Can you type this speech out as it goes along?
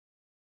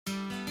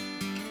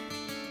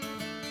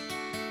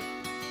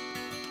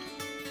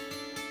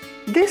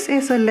This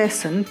is a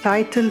lesson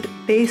titled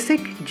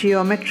Basic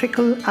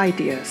Geometrical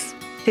Ideas,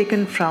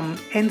 taken from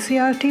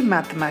NCERT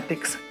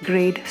Mathematics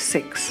Grade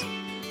 6.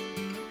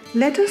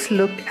 Let us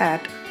look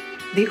at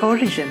the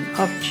origin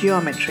of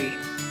geometry.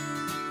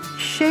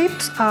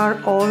 Shapes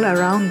are all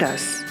around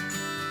us.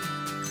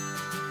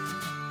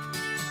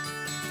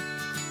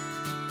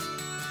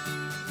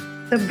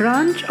 The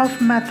branch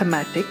of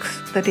mathematics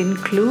that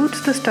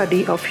includes the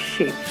study of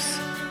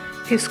shapes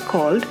is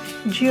called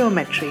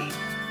geometry.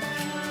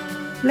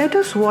 Let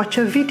us watch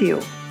a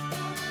video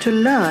to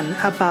learn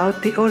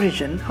about the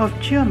origin of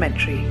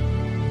geometry.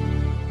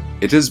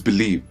 It is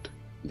believed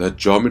that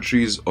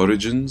geometry's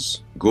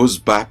origins goes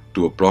back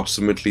to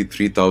approximately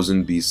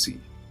 3000 BC,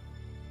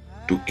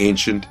 to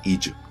ancient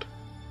Egypt.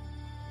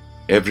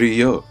 Every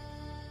year,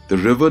 the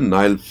river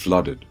Nile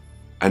flooded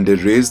and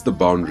erased the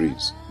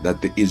boundaries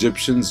that the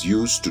Egyptians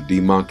used to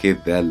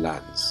demarcate their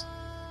lands.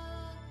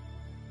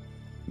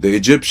 The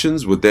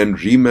Egyptians would then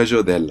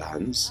remeasure their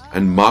lands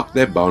and mark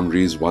their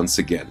boundaries once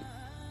again.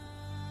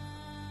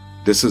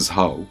 This is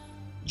how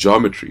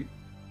geometry,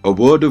 a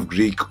word of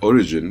Greek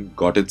origin,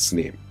 got its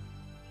name.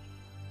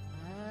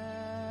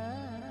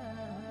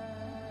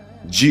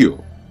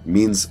 Geo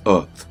means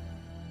earth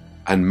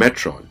and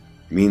metron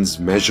means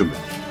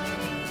measurement.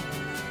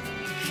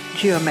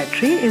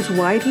 Geometry is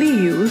widely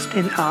used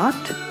in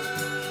art,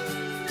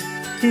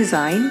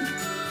 design,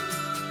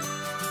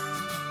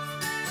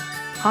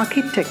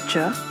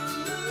 architecture,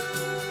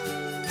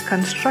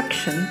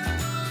 construction,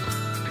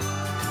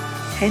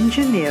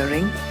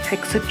 engineering,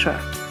 etc.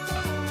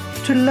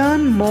 To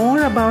learn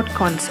more about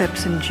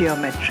concepts in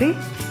geometry,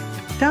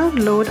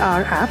 download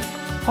our app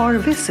or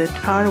visit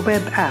our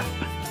web app.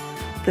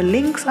 The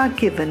links are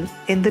given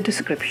in the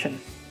description.